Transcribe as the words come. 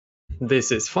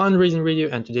This is Fundraising Radio,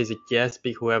 and today's a guest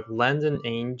speaker. We have Landon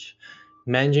Ainge,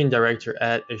 Managing Director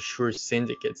at Assure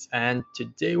Syndicates. And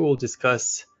today we'll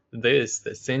discuss the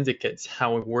syndicates,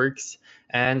 how it works,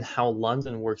 and how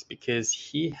London works, because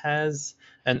he has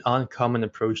an uncommon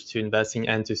approach to investing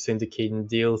and to syndicating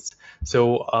deals.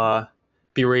 So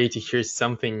be ready to hear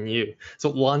something new. So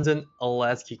London,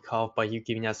 let's kick off by you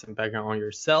giving us some background on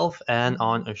yourself and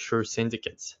on Assure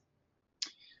Syndicates.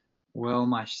 Well,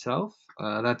 myself,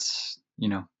 that's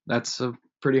a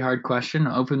pretty hard question.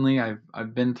 Openly,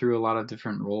 I've been through a lot of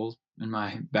different roles in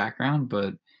my background,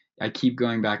 but I keep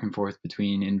going back and forth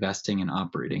between investing and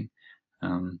operating.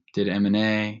 Did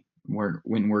M&A, went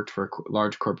and worked for a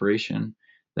large corporation,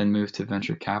 then moved to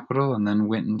venture capital, and then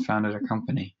went and founded a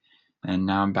company. And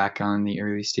now I'm back on the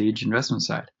early stage investment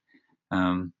side.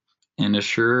 And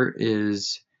Assure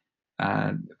is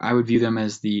I would view them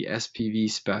as the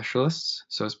SPV specialists.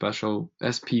 So special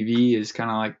SPV is kind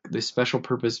of like the special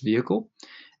purpose vehicle.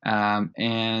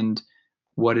 And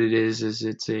what it is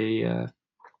it's a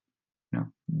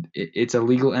it's a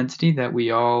legal entity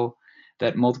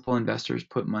that multiple investors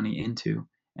put money into,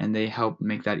 and they help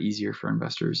make that easier for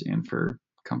investors and for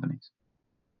companies.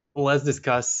 Let's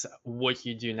discuss what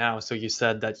you do now. So you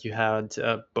said that you had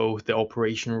both the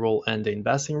operation role and the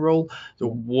investing role. So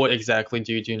what exactly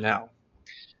do you do now?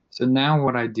 So now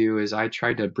what I do is I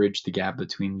try to bridge the gap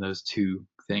between those two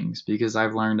things, because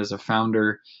I've learned as a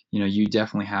founder, you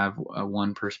definitely have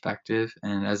one perspective,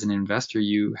 and as an investor,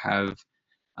 you have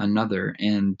another.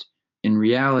 And in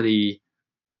reality,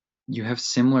 you have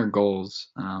similar goals,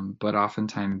 but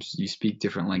oftentimes you speak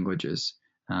different languages.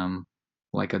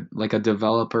 Like a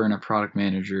developer and a product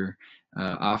manager,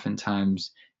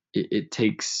 oftentimes it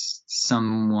takes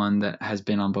someone that has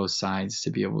been on both sides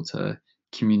to be able to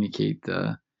communicate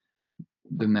the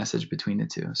message between the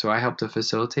two. So I help to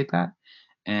facilitate that,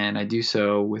 and I do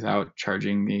so without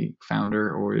charging the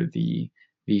founder or the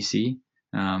VC,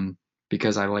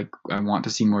 because I want to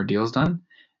see more deals done,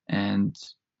 and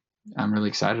I'm really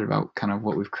excited about kind of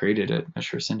what we've created at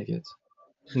Assure Syndicates.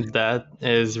 That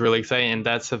is really exciting, and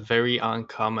that's a very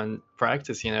uncommon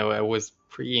practice. I was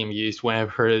pretty amused when I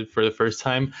heard it for the first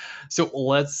time. So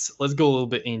let's go a little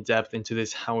bit in depth into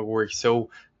this, how it works. So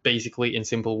basically, in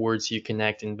simple words, you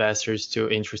connect investors to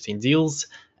interesting deals,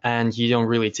 and you don't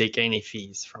really take any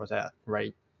fees from that,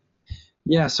 right?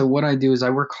 Yeah, so what I do is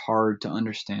I work hard to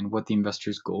understand what the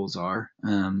investor's goals are,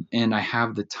 and I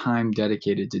have the time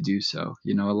dedicated to do so.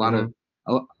 A lot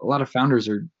of founders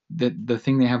are the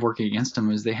thing they have working against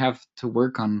them is they have to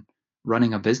work on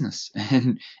running a business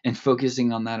and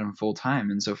focusing on that in full time,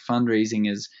 and so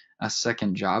fundraising is a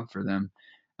second job for them.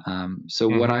 So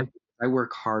what I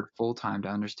work hard full time to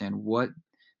understand what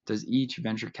does each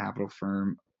venture capital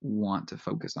firm want to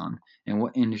focus on, and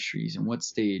what industries and what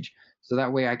stage, so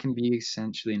that way I can be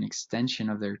essentially an extension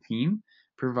of their team,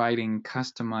 providing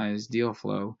customized deal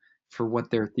flow for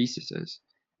what their thesis is.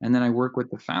 And then I work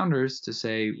with the founders to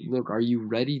say, look, are you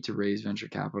ready to raise venture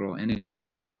capital? And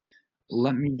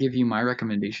let me give you my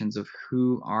recommendations of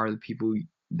who are the people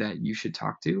that you should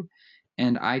talk to.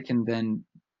 And I can then,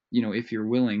 if you're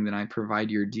willing, then I provide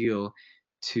your deal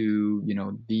to,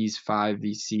 these 5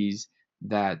 VCs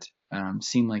that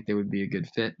seem like they would be a good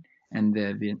fit. And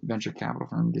the venture capital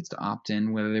firm gets to opt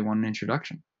in whether they want an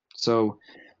introduction. So,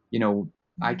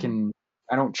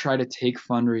 I don't try to take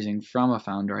fundraising from a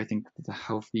founder. I think it's a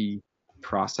healthy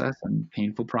process and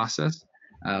painful process.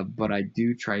 But I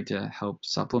do try to help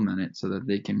supplement it so that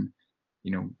they can,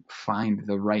 find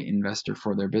the right investor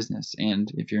for their business. And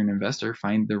if you're an investor,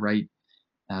 find the right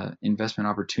investment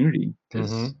opportunity,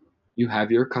 because you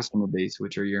have your customer base,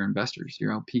 which are your investors,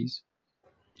 your LPs.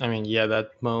 I mean, yeah,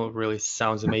 that really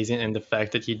sounds amazing, and the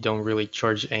fact that you don't really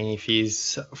charge any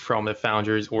fees from the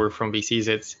founders or from VCs,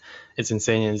 it's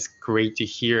insane, and it's great to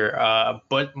hear.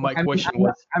 But my question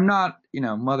was, I'm not,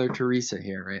 Mother Teresa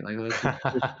here, right? Like, let's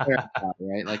clarify,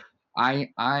 right? Like,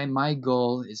 my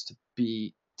goal is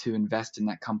to invest in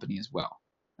that company as well.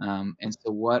 And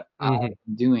so what I'm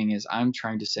doing is I'm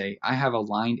trying to say I have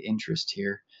aligned interest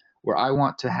here, where I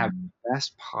want to have the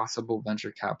best possible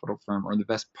venture capital firm, or the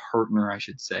best partner, I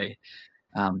should say,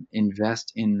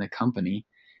 invest in the company.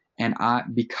 And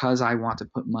because I want to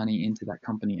put money into that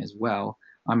company as well,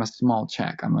 I'm a small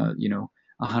check. I'm a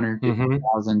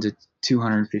 150,000 to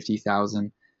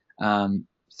 250,000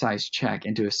 size check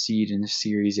into a seed and a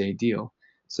Series A deal.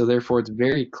 So therefore, it's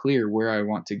very clear where I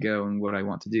want to go and what I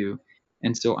want to do.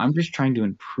 And so I'm just trying to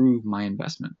improve my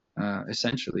investment,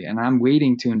 essentially. And I'm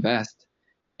waiting to invest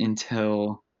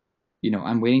until,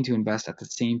 I'm waiting to invest at the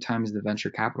same time as the venture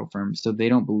capital firm, so they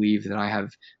don't believe that I have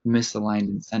misaligned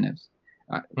incentives.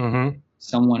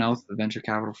 someone else, the venture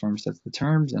capital firm, sets the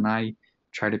terms, and I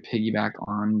try to piggyback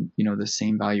on, the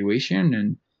same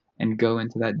valuation and go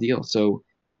into that deal. So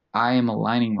I am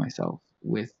aligning myself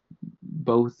with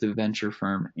both the venture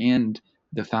firm and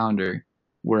the founder,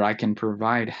 where I can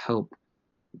provide help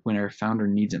when our founder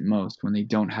needs it most, when they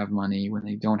don't have money, when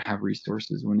they don't have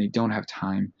resources, when they don't have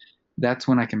time. That's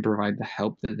when I can provide the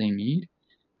help that they need,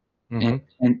 and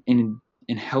Mm-hmm. and and,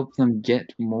 and help them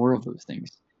get more of those things.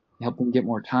 Help them get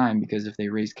more time, because if they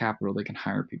raise capital, they can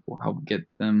hire people, help get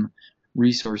them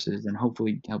resources, and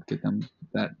hopefully help get them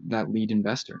that lead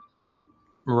investor.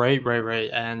 Right, right, right.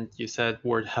 And you said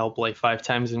word help like 5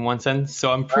 times in one sentence,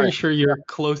 so I'm All pretty right. sure you're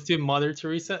close to Mother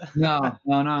Teresa. No,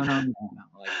 no, no, no, no,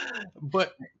 no. Like,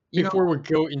 But you know, before we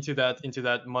go into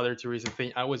that Mother Teresa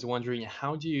thing, I was wondering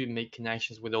how do you make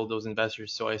connections with all those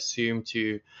investors? So I assume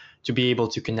to be able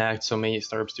to connect so many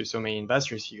startups to so many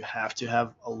investors, you have to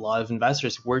have a lot of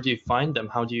investors. Where do you find them?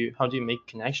 How do you make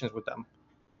connections with them?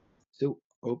 so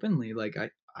openly, like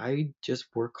I just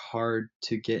work hard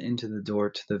to get into the door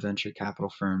to the venture capital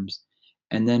firms.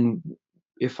 And then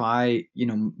if I,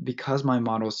 because my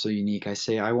model is so unique, I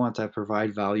say I want to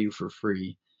provide value for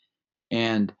free.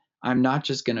 And I'm not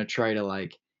just going to try to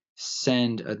like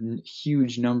send a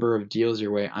huge number of deals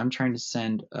your way. I'm trying to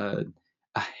send a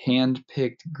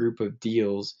hand-picked group of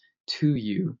deals to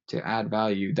you to add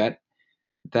value. That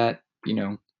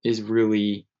is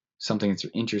really something that's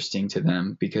interesting to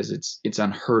them, because it's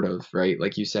unheard of, right?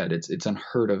 Like you said, it's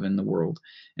unheard of in the world,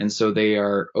 and so they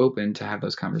are open to have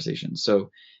those conversations. So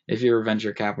if you're a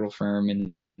venture capital firm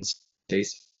in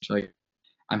states, like,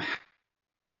 I'm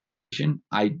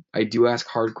I do ask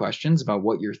hard questions about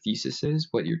what your thesis is,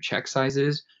 what your check size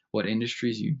is, what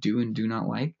industries you do and do not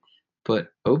like, but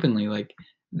openly, like,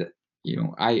 the,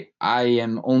 I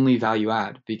am only value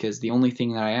add, because the only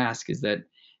thing that I ask is that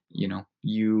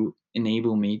you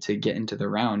enable me to get into the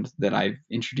round that I've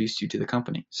introduced you to the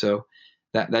company. So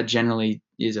that generally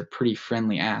is a pretty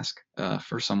friendly ask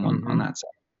for someone on Mm-hmm. that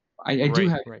side.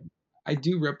 Right, right. I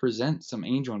do represent some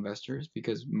angel investors,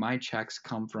 because my checks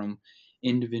come from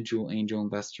individual angel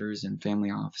investors and family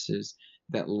offices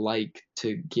that like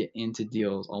to get into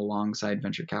deals alongside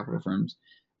venture capital firms,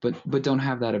 but don't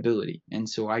have that ability, and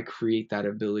so I create that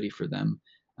ability for them,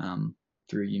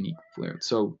 through unique flair.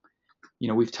 So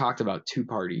we've talked about two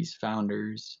parties,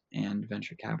 founders and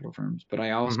venture capital firms, but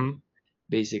I also Mm-hmm.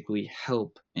 basically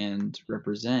help and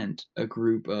represent a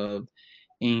group of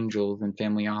angels and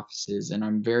family offices, and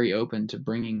I'm very open to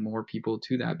bringing more people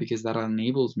to that, because that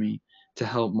enables me to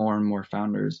help more and more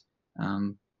founders,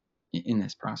 um, in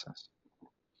this process.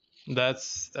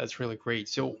 That's really great.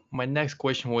 So my next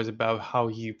question was about how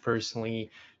you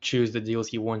personally choose the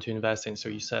deals you want to invest in. So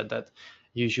you said that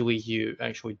usually you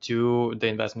actually do the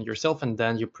investment yourself and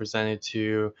then you present it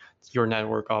to your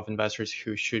network of investors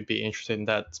who should be interested in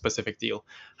that specific deal.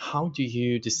 How do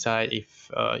you decide if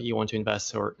you want to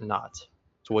invest or not?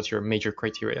 So what's your major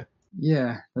criteria?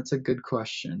 Yeah, that's a good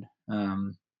question.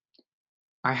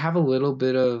 I have a little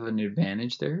bit of an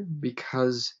advantage there,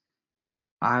 because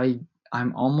I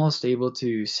I'm almost able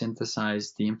to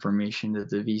synthesize the information that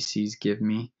the VCs give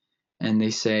me, and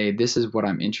they say this is what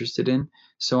I'm interested in.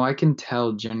 So I can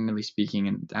tell, generally speaking,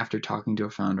 and after talking to a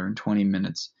founder in 20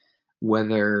 minutes,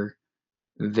 whether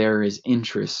there is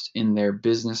interest in their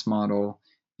business model,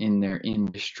 in their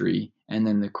industry, and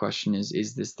then the question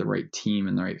is this the right team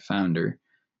and the right founder?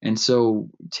 And so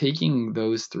taking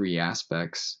those three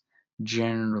aspects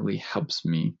generally helps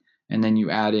me. And then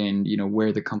you add in,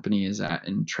 where the company is at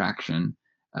in traction.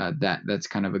 That's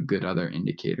kind of a good other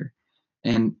indicator.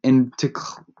 And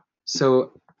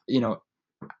so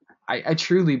I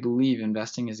truly believe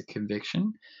investing is a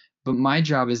conviction, but my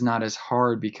job is not as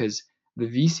hard, because the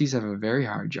VCs have a very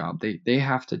hard job. They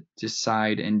have to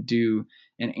decide and do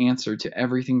and answer to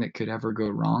everything that could ever go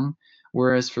wrong.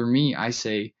 Whereas for me, I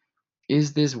say,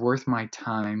 is this worth my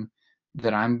time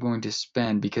that I'm going to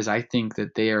spend, because I think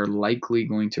that they are likely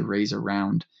going to raise a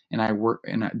round, and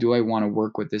do I want to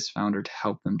work with this founder to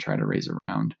help them try to raise a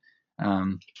round?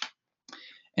 Um,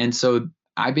 and so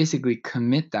I basically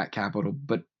commit that capital,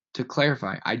 but to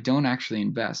clarify, I don't actually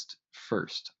invest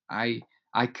first. I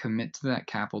commit to that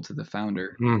capital to the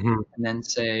founder, Mm-hmm. and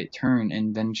then turn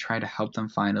and then try to help them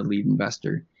find a lead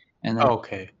investor. And then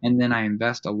Okay. I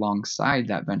invest alongside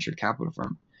that venture capital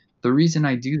firm. The reason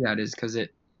I do that is because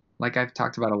like I've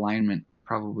talked about alignment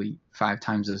probably 5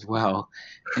 times as well.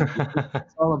 And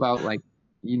it's all about, like,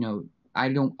 you know,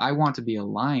 I want to be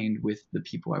aligned with the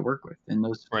people I work with, and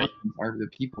those Right. firms are the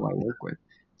people I work with.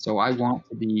 So I want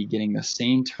to be getting the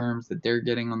same terms that they're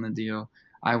getting on the deal.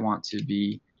 I want to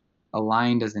be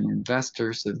aligned as an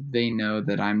investor, so that they know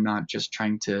that I'm not just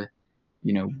trying to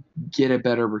get a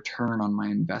better return on my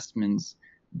investments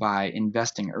by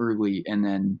investing early and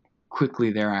then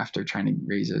quickly thereafter trying to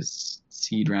raise a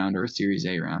seed round or a Series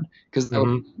A round, because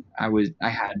Mm-hmm. I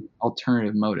had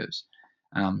alternative motives.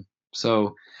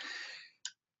 So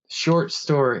short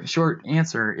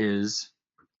answer is,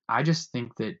 I just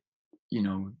think that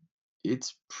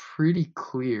it's pretty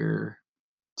clear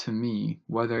to me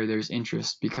whether there's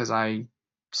interest, because I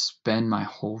spend my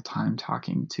whole time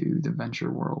talking to the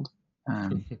venture world.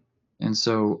 And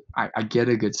so I get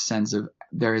a good sense of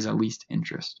there is at least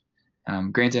interest.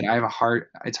 Granted,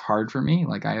 it's hard for me.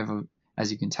 Like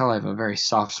as you can tell, I have a very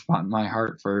soft spot in my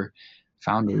heart for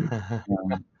founders.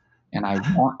 Um, and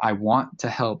I want to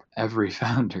help every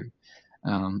founder.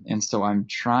 And so I'm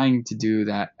trying to do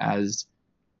that as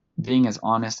being as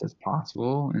honest as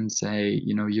possible and say,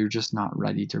 you're just not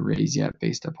ready to raise yet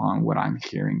based upon what I'm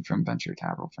hearing from venture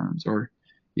capital firms, or,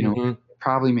 Mm-hmm. it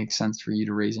probably makes sense for you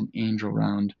to raise an angel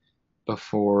round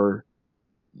before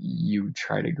you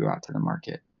try to go out to the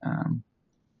market.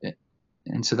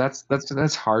 And so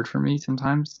that's hard for me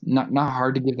sometimes. Not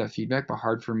hard to give that feedback, but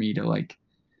hard for me to like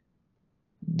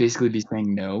basically be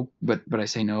saying no, but I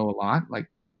say no a lot. Like,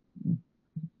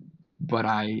 but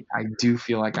I do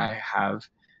feel like I have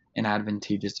an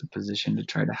advantageous position to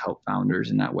try to help founders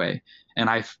in that way. And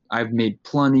I've made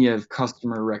plenty of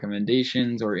customer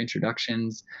recommendations or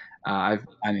introductions. I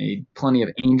made plenty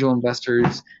of angel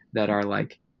investors that are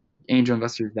like angel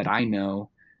investors that I know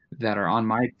that are on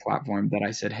my platform that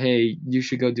I said, hey, you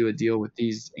should go do a deal with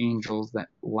these angels that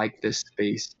like this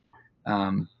space.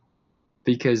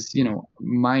 Because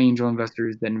my angel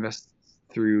investors that invest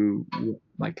through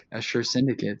like Assure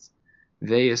syndicates,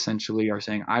 they essentially are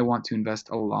saying, I want to invest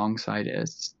alongside a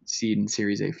seed and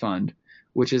Series A fund,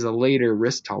 which is a later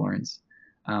risk tolerance,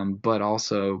 but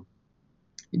also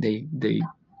they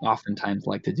oftentimes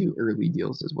like to do early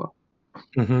deals as well.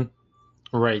 Mm-hmm.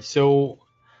 Right. So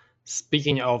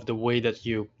speaking of the way that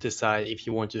you decide if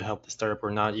you want to help the startup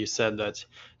or not, you said that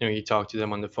you talk to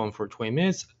them on the phone for 20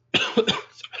 minutes.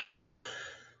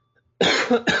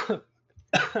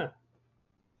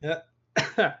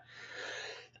 Yeah.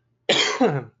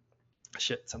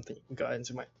 Shit, something got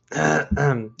into my.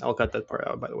 I'll cut that part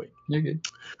out, by the way. You're good.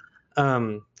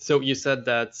 So you said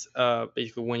that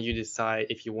basically when you decide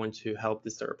if you want to help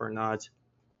the startup or not,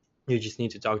 you just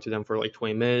need to talk to them for like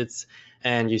 20 minutes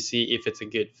and you see if it's a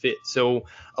good fit. So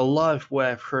a lot of what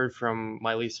I've heard from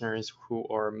my listeners who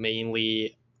are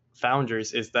mainly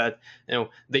founders is that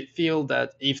they feel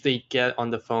that if they get on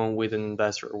the phone with an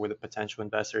investor or with a potential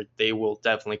investor, they will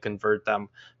definitely convert them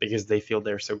because they feel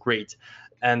they're so great.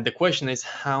 And the question is,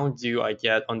 how do I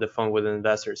get on the phone with an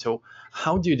investor? So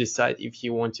how do you decide if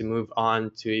you want to move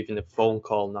on to even a phone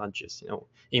call, not just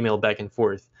email back and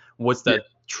forth? What's Yeah. that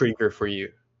trigger for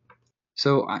you?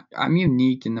 So I'm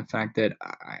unique in the fact that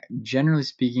generally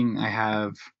speaking, I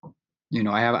have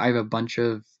a bunch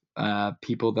of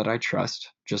people that I trust,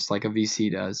 just like a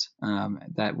VC does,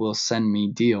 that will send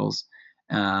me deals.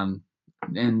 And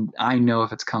I know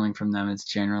if it's coming from them, it's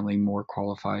generally more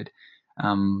qualified.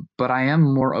 But I am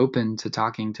more open to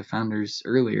talking to founders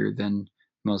earlier than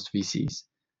most VCs.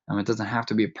 It doesn't have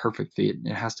to be a perfect fit.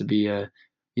 It has to be are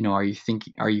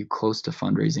you close to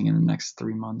fundraising in the next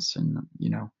 3 months? And,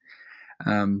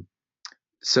 um,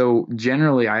 so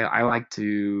generally, I like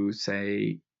to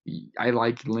say I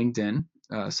like LinkedIn,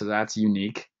 so that's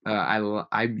unique.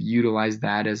 I utilize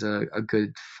that as a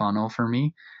good funnel for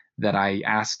me. That I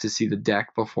ask to see the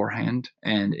deck beforehand,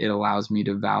 and it allows me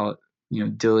to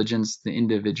diligence the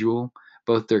individual,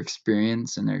 both their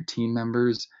experience and their team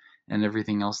members, and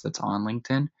everything else that's on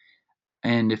LinkedIn.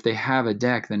 And if they have a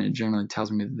deck, then it generally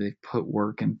tells me that they've put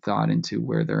work and thought into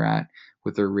where they're at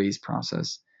with their raise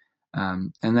process.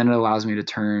 And then it allows me to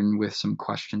turn with some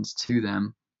questions to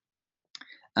them.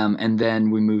 And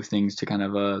then we move things to kind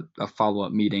of a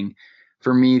follow-up meeting.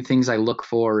 For me, things I look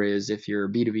for is if you're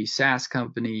a B2B SaaS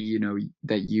company,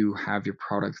 that you have your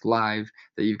product live,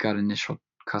 that you've got initial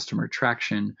customer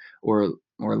traction, or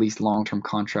at least long-term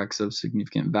contracts of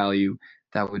significant value,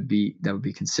 that would be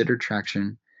considered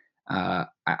traction.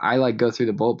 I like go through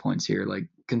the bullet points here, like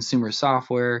consumer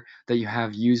software, that you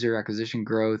have user acquisition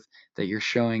growth, that you're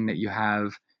showing that you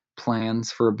have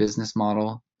plans for a business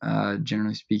model.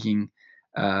 Generally speaking,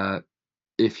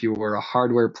 if you were a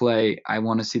hardware play, I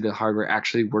want to see the hardware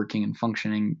actually working and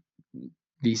functioning.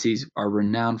 VCs are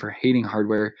renowned for hating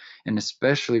hardware, and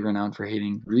especially renowned for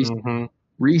hating Mm-hmm.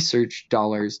 research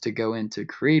dollars to go into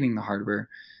creating the hardware.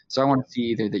 So I want to see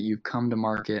either that you've come to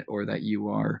market or that you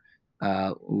are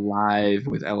live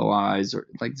with LOIs, or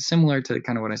like similar to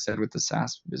kind of what I said with the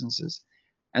SaaS businesses.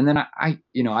 And then I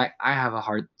have a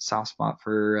hard soft spot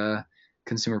for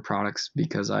consumer products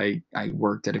because I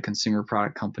worked at a consumer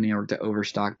product company. I worked at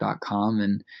Overstock.com,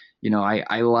 and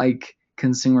I like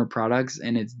consumer products,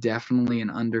 and it's definitely an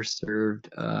underserved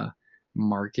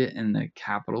market in the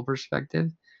capital perspective.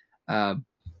 Uh,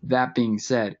 that being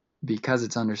said, because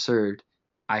it's underserved,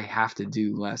 I have to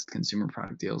do less consumer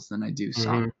product deals than I do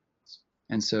software.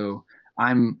 Hmm. And so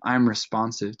I'm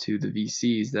responsive to the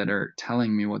VCs that are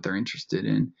telling me what they're interested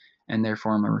in, and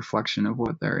therefore I'm a reflection of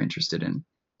what they're interested in.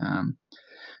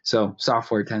 So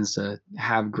software tends to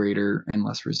have greater and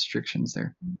less restrictions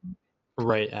there.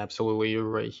 Right, absolutely. You're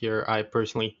right here. I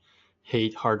personally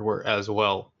hate hardware as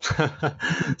well.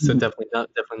 So definitely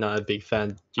not a big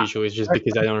fan. Usually it's just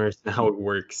because I don't understand how it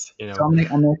works, you So know. I'm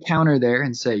gonna counter there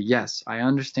and say, yes, I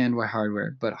understand why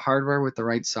hardware, but hardware with the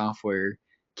right software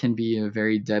can be a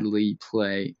very deadly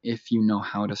play if you know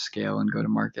how to scale and go to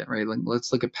market, right? Like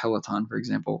let's look at Peloton, for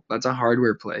example. That's a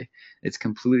hardware play. It's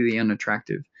completely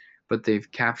unattractive, but they've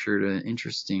captured an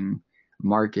interesting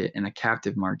market and a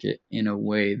captive market in a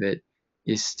way that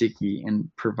is sticky and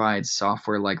provides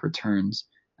software-like returns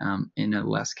in a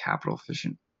less capital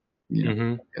efficient,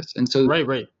 Hmm. focus. And so Right,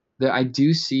 right. that I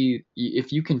do see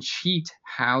if you can cheat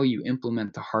how you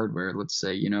implement the hardware. Let's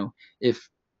say, if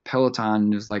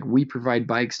Peloton is like, we provide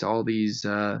bikes to all these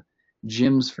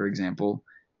gyms, for example,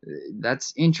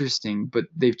 that's interesting, but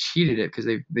they've cheated it because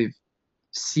they've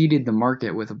seeded the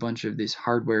market with a bunch of this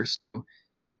hardware, so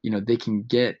they can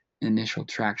get initial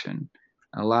traction.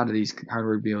 A lot of these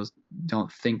hardware deals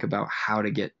don't think about how to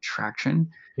get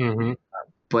traction, Hmm.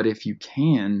 but if you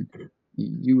can,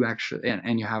 you actually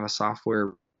and you have a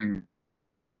software,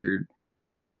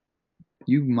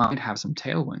 you might have some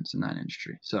tailwinds in that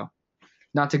industry. So,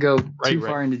 not to go Right, too right.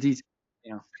 far into detail,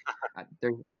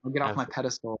 I'll get off my Absolutely.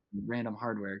 pedestal with random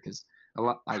hardware because a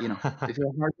lot, if you're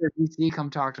a hardware VC, come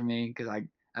talk to me because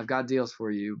I've got deals for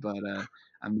you. But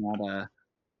I'm not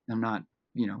I'm not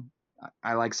you know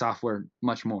I like software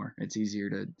much more. It's easier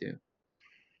to do.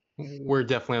 We're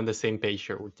definitely on the same page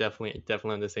here. We're definitely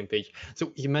on the same page.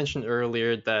 So you mentioned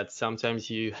earlier that sometimes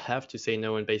you have to say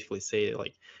no and basically say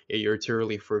like, "Yeah, you're too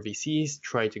early for VCs.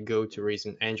 Try to go to raise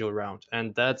an angel round."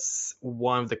 And that's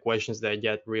one of the questions that I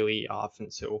get really often.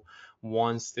 So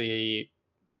once the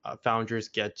founders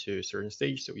get to a certain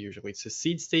stage, so usually it's a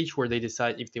seed stage where they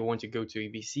decide if they want to go to a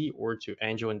VC or to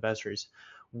angel investors.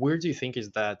 Where do you think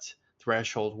is that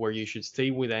threshold where you should stay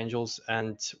with angels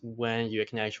and when you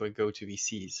can actually go to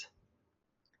VCs?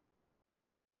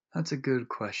 That's a good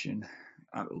question.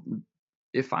 Uh,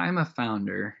 if I'm a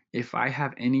founder, if I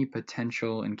have any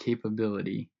potential and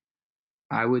capability,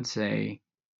 I would say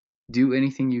do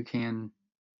anything you can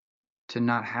to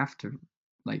not have to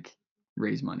like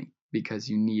raise money because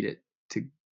you need it to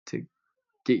to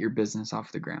get your business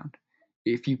off the ground.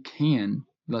 If you can,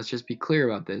 let's just be clear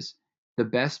about this. The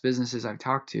best businesses I've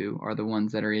talked to are the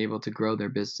ones that are able to grow their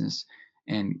business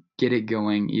and get it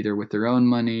going either with their own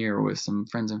money or with some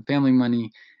friends and family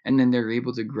money, and then they're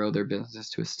able to grow their business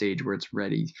to a stage where it's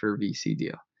ready for a VC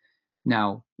deal.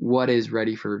 Now, what is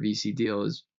ready for a VC deal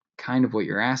is kind of what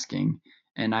you're asking.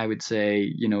 And I would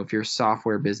say, if you're a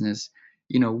software business,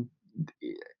 you know,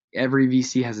 every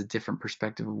VC has a different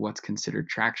perspective of what's considered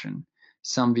traction.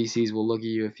 Some VCs will look at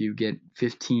you if you get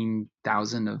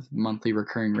 15,000 of monthly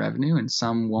recurring revenue, and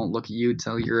some won't look at you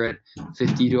until you're at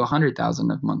 50 to 100,000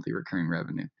 of monthly recurring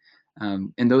revenue.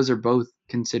 And those are both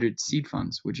considered seed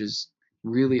funds, which is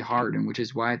really hard, and which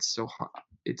is why it's so hard.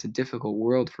 It's a difficult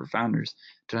world for founders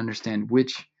to understand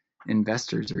which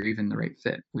investors are even the right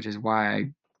fit, which is why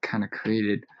I kind of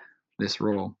created this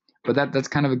role. But that's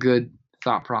kind of a good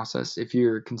thought process. If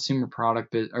you're a consumer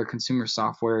product or consumer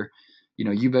software,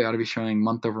 you got to be showing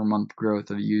month over month growth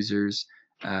of users.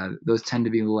 Those tend to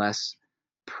be less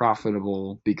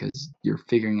profitable because you're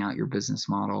figuring out your business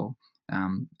model,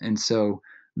 and so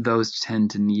those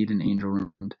tend to need an angel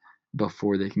round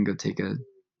before they can go take a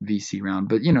VC round.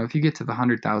 But if you get to the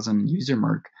 100,000 user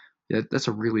mark, that's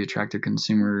a really attractive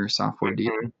consumer software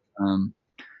deal. Mhm. Um,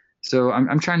 so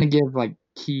I'm trying to give like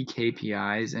key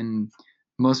KPIs, and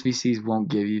most VCs won't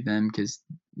give you them because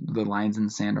the lines in the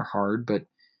sand are hard. But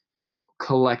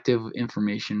collective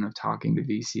information of talking to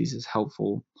VCs is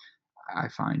helpful, I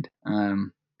find.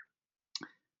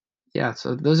 Yeah,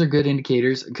 so those are good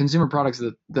indicators. Consumer products,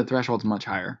 the threshold's much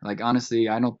higher. Like honestly,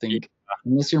 I don't think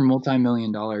unless you're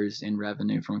multi-million dollars in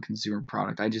revenue from a consumer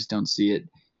product, I just don't see it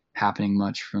happening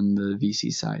much from the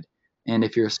VC side. And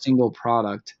if you're a single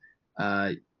product,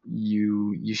 uh,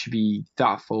 you should be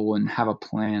thoughtful and have a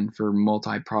plan for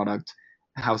multi-product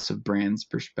house of brands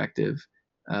perspective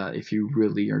if you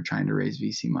really are trying to raise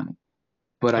VC money.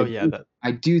 But Oh yeah, that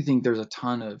I do think there's a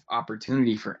ton of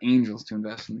opportunity for angels to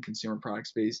invest in the consumer product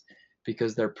space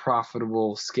because they're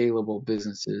profitable, scalable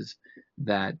businesses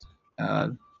that uh,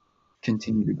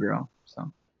 continue to grow.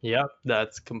 So. Yeah,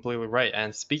 that's completely right.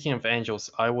 And speaking of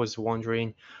angels, I was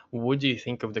wondering, what do you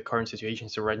think of the current situation?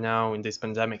 So right now in this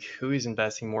pandemic, who is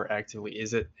investing more actively?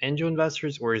 Is it angel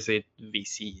investors or is it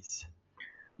VCs?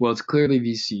 Well, it's clearly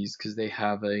VCs because they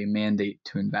have a mandate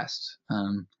to invest.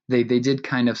 They did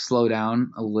kind of slow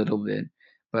down a little bit,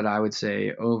 but I would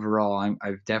say overall,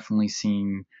 I've definitely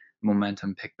seen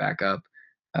momentum pick back up.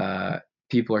 Uh,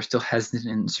 People are still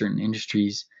hesitant in certain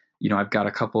industries. I've got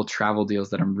a couple travel deals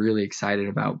that I'm really excited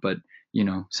about, but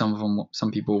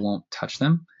some people won't touch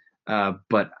them.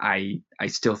 But I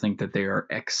still think that they are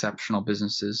exceptional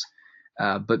businesses.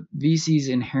 But VCs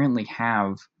inherently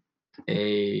have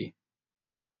a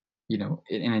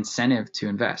an incentive to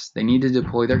invest. They need to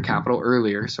deploy their capital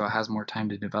earlier so it has more time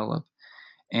to develop.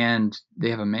 And they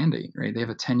have a mandate, right? They have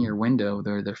a 10-year window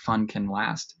where their fund can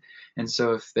last. And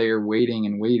so if they're waiting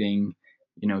and waiting,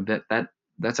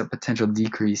 that's a potential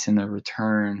decrease in the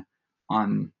return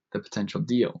on the potential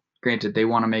deal. Granted, they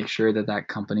want to make sure that that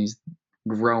company's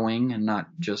growing and not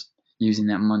just using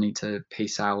that money to pay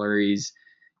salaries.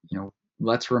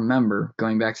 Let's remember,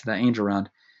 going back to that angel round,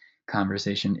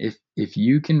 conversation, if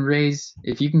you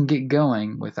can get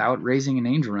going without raising an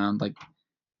angel round, like,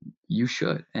 you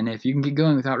should. And if you can get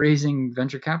going without raising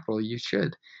venture capital, you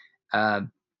should.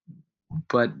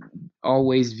 But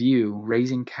always view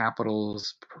raising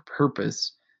capital's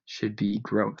purpose should be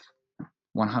growth.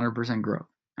 100% growth,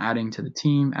 adding to the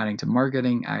team, adding to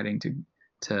marketing, adding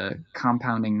to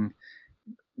compounding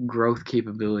growth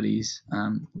capabilities.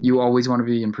 You always want to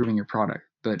be improving your product,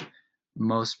 but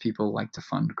most people like to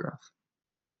fund growth.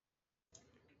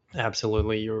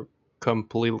 Absolutely, you're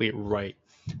completely right.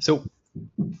 So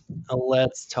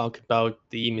let's talk about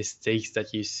the mistakes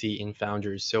that you see in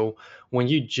founders. So when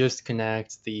you just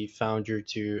connect the founder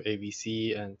to a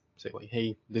VC and say like,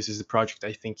 hey, this is the project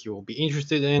I think you will be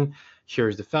interested in.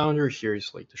 Here's the founder.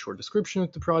 Here's like the short description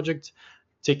of the project.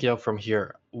 Take it out from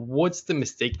here. What's the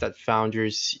mistake that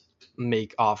founders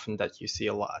make often that you see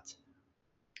a lot?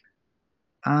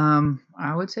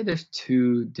 I would say there's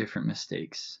two different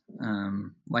mistakes.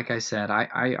 Like I said,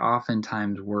 I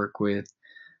oftentimes work with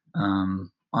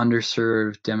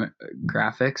underserved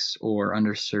demographics or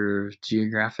underserved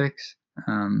geographics,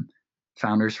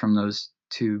 founders from those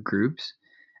two groups.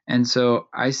 And so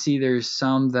I see there's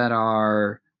some that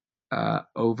are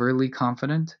overly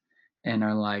confident and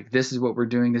are like, this is what we're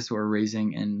doing, this is what we're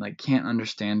raising, and like can't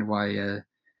understand why a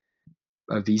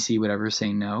VC would ever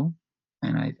say no.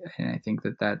 And I think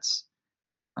that that's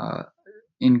uh,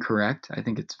 incorrect. I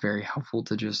think it's very helpful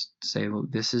to just say,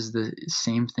 look, this is the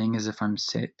same thing as if I'm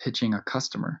pitching a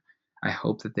customer. I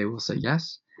hope that they will say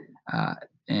yes. Uh,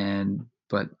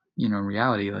 but in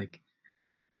reality, like,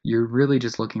 you're really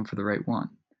just looking for the right one.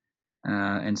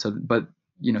 And so, but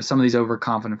some of these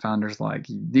overconfident founders, like,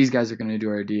 these guys are going to do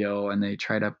our deal, and they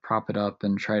try to prop it up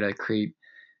and try to create,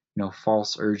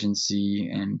 false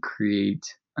urgency and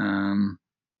create,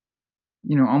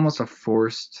 almost a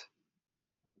forced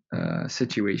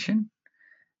situation.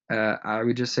 I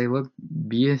would just say, look,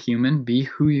 be a human, be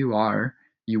who you are.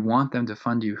 You want them to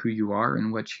fund you who you are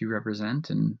and what you represent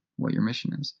and what your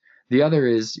mission is. The other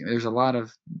is, there's a lot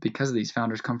of, because these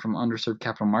founders come from underserved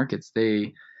capital markets,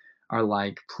 they are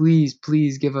like, please,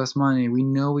 please give us money. We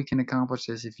know we can accomplish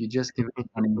this if you just give us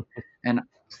money. And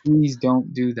please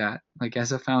don't do that. Like,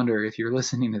 as a founder, if you're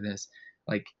listening to this,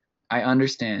 like, I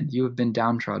understand you have been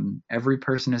downtrodden. Every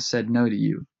person has said no to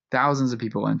you, thousands of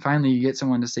people. And finally, you get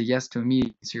someone to say yes to a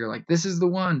meeting. So you're like, this is the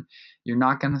one. You're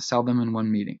not going to sell them in one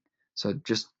meeting. So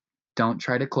just don't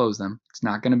try to close them. It's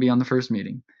not going to be on the first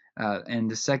meeting.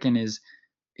 And the second is,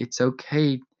 it's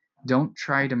okay. Don't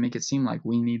try to make it seem like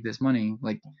we need this money.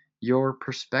 Like, your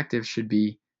perspective should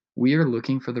be, we are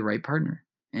looking for the right partner.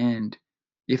 And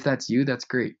if that's you, that's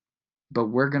great. But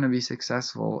we're going to be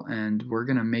successful and we're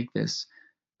going to make this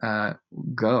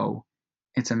go.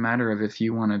 It's a matter of if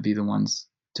you want to be the ones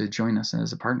to join us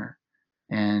as a partner.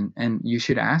 And you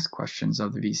should ask questions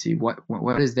of the VC.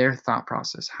 What is their thought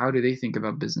process? How do they think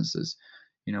about businesses?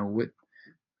 What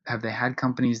have they had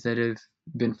companies that have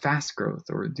been fast growth,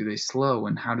 or do they slow,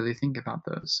 and how do they think about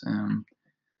those?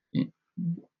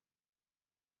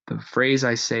 The phrase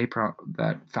I say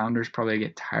that founders probably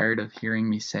get tired of hearing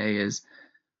me say is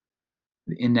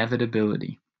the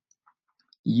inevitability.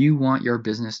 You want your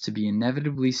business to be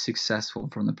inevitably successful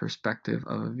from the perspective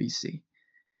of a VC.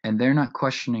 And they're not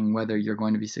questioning whether you're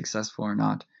going to be successful or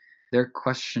not. They're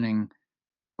questioning,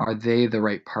 are they the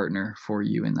right partner for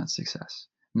you in that success?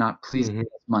 Not, please give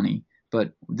us money,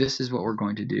 but this is what we're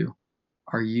going to do.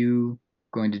 Are you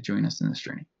going to join us in this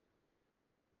journey?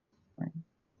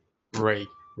 Right,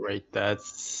 right.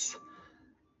 That's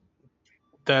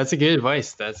a good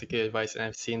advice. That's a good advice, and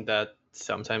I've seen that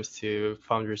sometimes too.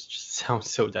 Founders just sound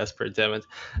so desperate. Damn it,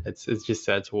 it's just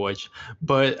sad to watch.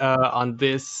 But on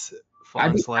this I've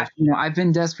fun been, slash, I've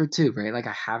been desperate too, right? Like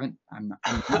I haven't, I'm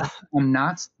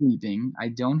not sleeping. I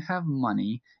don't have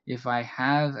money. If I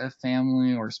have a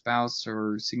family or spouse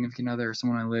or significant other or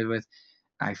someone I live with,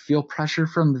 I feel pressure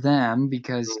from them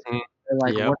because Mhm. they're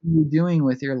like, Yep. "What are you doing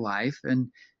with your life?"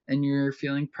 And you're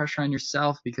feeling pressure on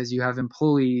yourself because you have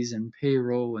employees and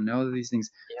payroll and all of these things.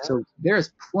 Yeah. So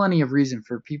there's plenty of reason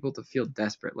for people to feel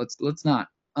desperate. Let's not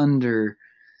under,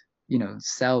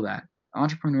 sell that.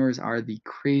 Entrepreneurs are the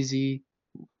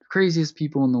craziest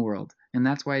people in the world, and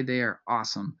that's why they are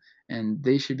awesome and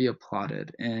they should be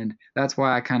applauded. And that's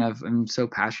why I kind of am so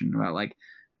passionate about, like,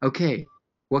 okay,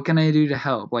 what can I do to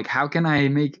help? Like, how can I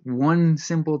make one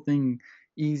simple thing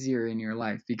easier in your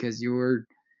life because you're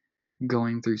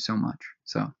going through so much?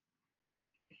 So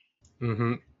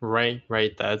Right,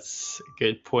 right. That's a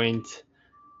good point.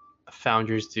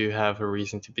 Founders do have a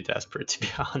reason to be desperate, to be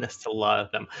honest, a lot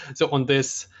of them. So, on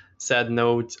this sad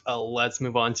note, let's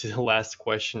move on to the last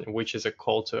question, which is a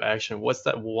call to action. What's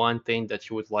that one thing that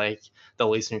you would like the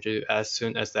listener to do as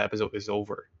soon as the episode is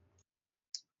over?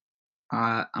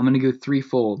 I'm gonna go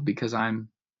threefold because I'm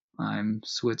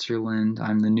Switzerland.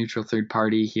 I'm the neutral third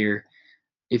party here.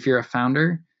 If you're a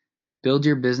founder, build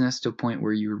your business to a point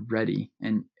where you're ready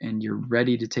and you're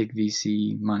ready to take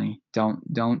VC money.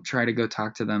 Don't try to go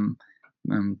talk to them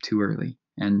too early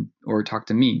and or talk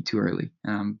to me too early.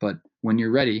 But when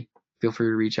you're ready, feel free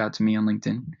to reach out to me on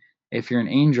LinkedIn. If you're an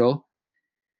angel,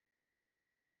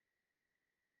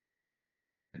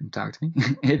 talk to me.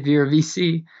 If you're a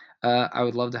VC, I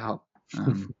would love to help.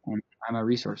 I'm a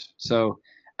resource. So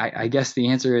I guess the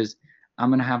answer is I'm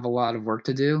going to have a lot of work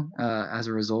to do as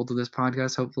a result of this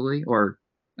podcast, hopefully, or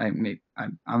I'm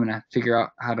going to figure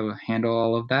out how to handle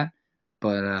all of that.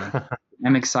 But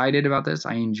I'm excited about this.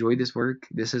 I enjoy this work.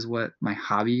 This is what my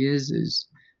hobby is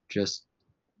just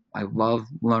I love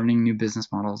learning new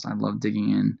business models. I love digging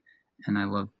in and I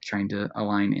love trying to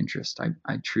align interest.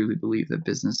 I truly believe that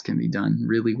business can be done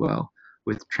really well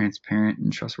with transparent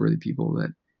and trustworthy people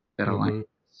that align. Mhm.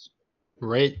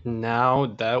 Right now,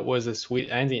 that was a sweet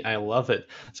ending. I love it.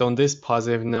 So, on this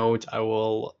positive note, I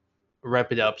will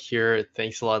wrap it up here.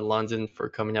 Thanks a lot, London, for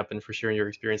coming up and for sharing your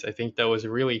experience. I think that was a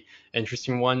really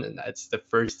interesting one. And that's the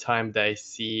first time that I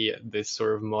see this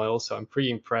sort of model, so I'm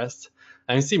pretty impressed.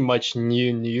 I don't see much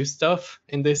new stuff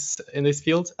in this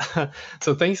field.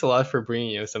 So, thanks a lot for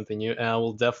bringing something new. And I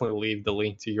will definitely leave the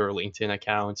link to your LinkedIn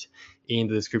account in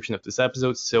the description of this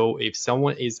episode. So, if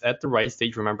someone is at the right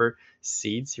stage, remember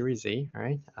Seed Series A, all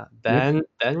right? Yep.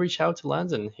 Then reach out to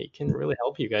Landon. He can really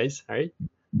help you guys, all right?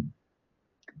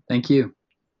 Thank you.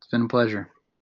 It's been a pleasure.